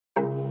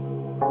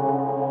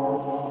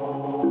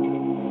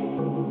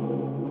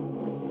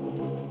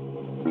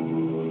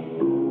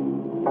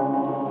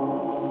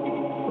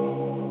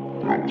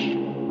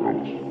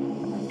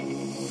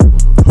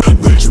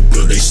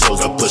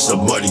hoes, I put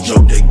some money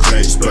on their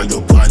graves. Burn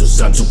your bottles,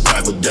 I'm too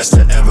prideful, that's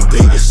to ever be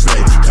a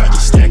slave. Kanji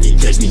stacking,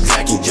 catch me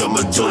lacking, your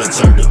medulla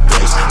turn the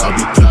base. I'll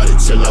be proud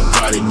until I'm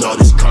riding all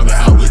this karma,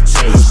 how it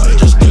tastes. I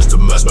just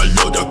customize my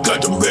load, I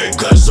got them red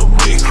guns on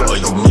me. All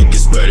you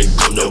niggas better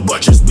go, no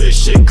watch us bitch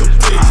shake a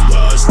face.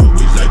 Bars roll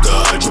me like a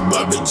hydra,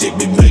 my bitch take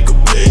me make a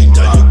big.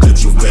 Now you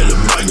clips, you fell in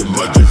my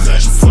mark the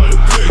flash, you fall a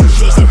break.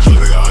 Just like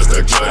fucking eyes,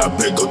 like joy, I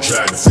been go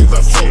try to free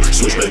my phone.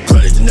 Switch my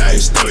credit, now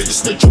it's story,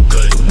 just let your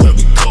cut to where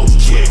we go.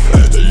 Yeah,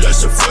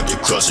 ALYCE,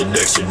 fucking crossing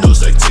next to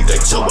nose like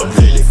tic-tac-toe. I'm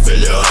really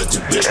feeling hard to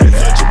bitch, we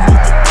let you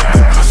move it.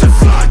 I said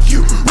fuck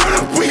you, run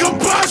up, we gon'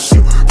 bust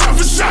you.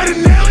 Prophesied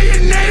and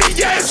alienated,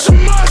 yeah, it's a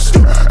must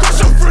do.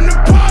 Cause I'm from the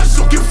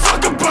puzzle, give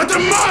fuck about the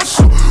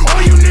muscle.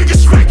 All you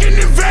niggas faking,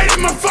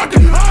 invading my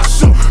fucking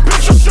hustle.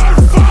 Bitch, I'm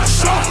certified,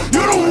 so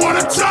you don't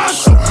wanna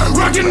tussle.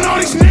 Rockin' all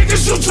these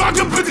niggas, you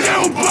talkin', but they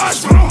don't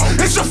bust, bro.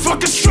 It's a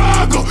fucking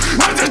struggle,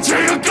 not the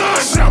day of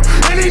guns now.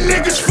 Any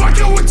niggas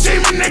fucking with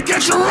team and they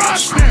get your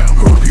rush now.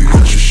 Hope you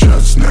got your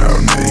shots now,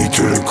 knee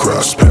to the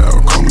cross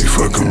pound. Call me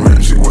fucking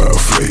Ramsey while I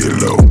flay your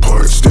low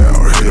parts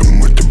down. Hit him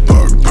with the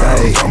bug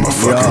pound, on my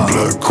fucking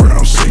blood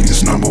crown.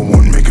 Satan's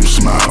 #1, make him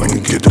smile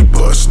and get the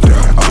bust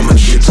down. I'ma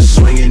get to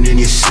swinging in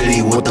your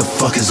city, what the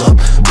fuck is up?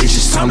 Bitch,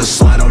 it's time to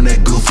slide on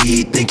that goofy,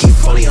 he think he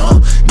funny, huh?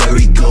 There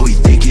he go, he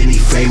thinking he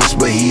famous,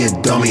 but he a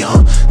dummy,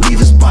 huh? Leave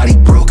his body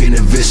broken,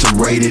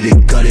 eviscerated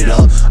and gutted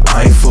up.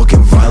 I ain't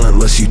fucking violent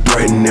unless you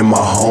threatening my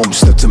home.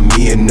 Step to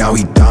me and now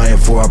he dying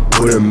for I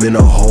put him in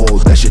a hole.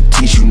 That should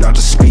teach you not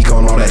to speak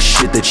on all that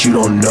shit that you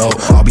don't know.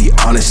 I'll be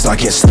honest, I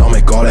can't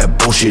stomach all that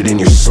bullshit in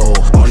your soul.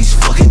 All these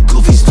fucking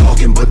goofies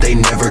talking, but they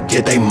never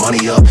get they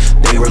money up.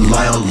 They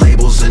rely on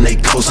labels and they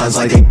cosigns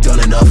like they done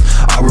enough.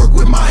 I work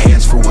with my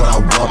hands for what I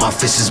want, my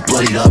fist is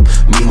bloodied up.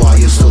 Meanwhile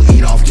you still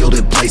eat off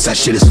gilded plates, that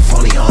shit is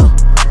funny, huh?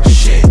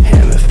 Shit.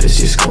 Hammer fist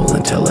your skull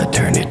until I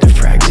turn it to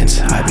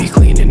fragments. I be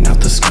cleaning out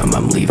the scum,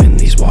 I'm leaving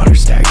these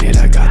waters stagnant.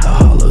 I got the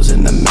hollows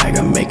in the mag,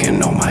 I'm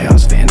making all my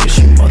odds vanish.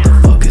 You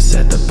motherfuckers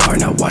at the bar,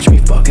 now watch me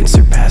fucking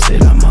surpass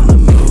it. I'm on the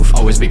move,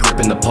 always be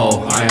gripping the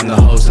pole. I am the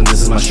host and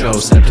this is my show.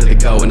 Step to the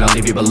go and I'll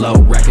leave you below.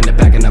 Racking it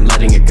back and I'm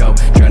letting it go.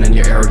 Drowning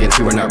your arrogance,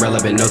 you are not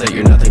relevant. Know that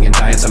you're nothing and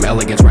dying some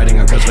elegance. Writing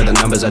on codes for the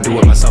numbers, I do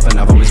it myself and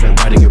I've always been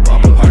writing your ball.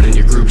 Put hard in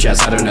your group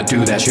chats, I do not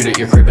do that. Shoot at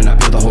your crib and I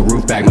peel the whole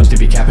roof back. Most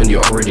of you capping, you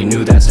already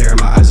knew that. Stare in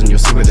my eyes and you'll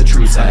see where the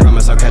truth's at.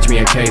 Promise I'll catch me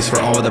a case for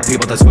all of the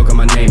people that spoke on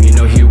my name. You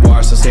know who you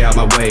are, so stay out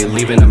my way.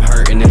 Leaving them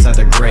hurting inside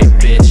their grave.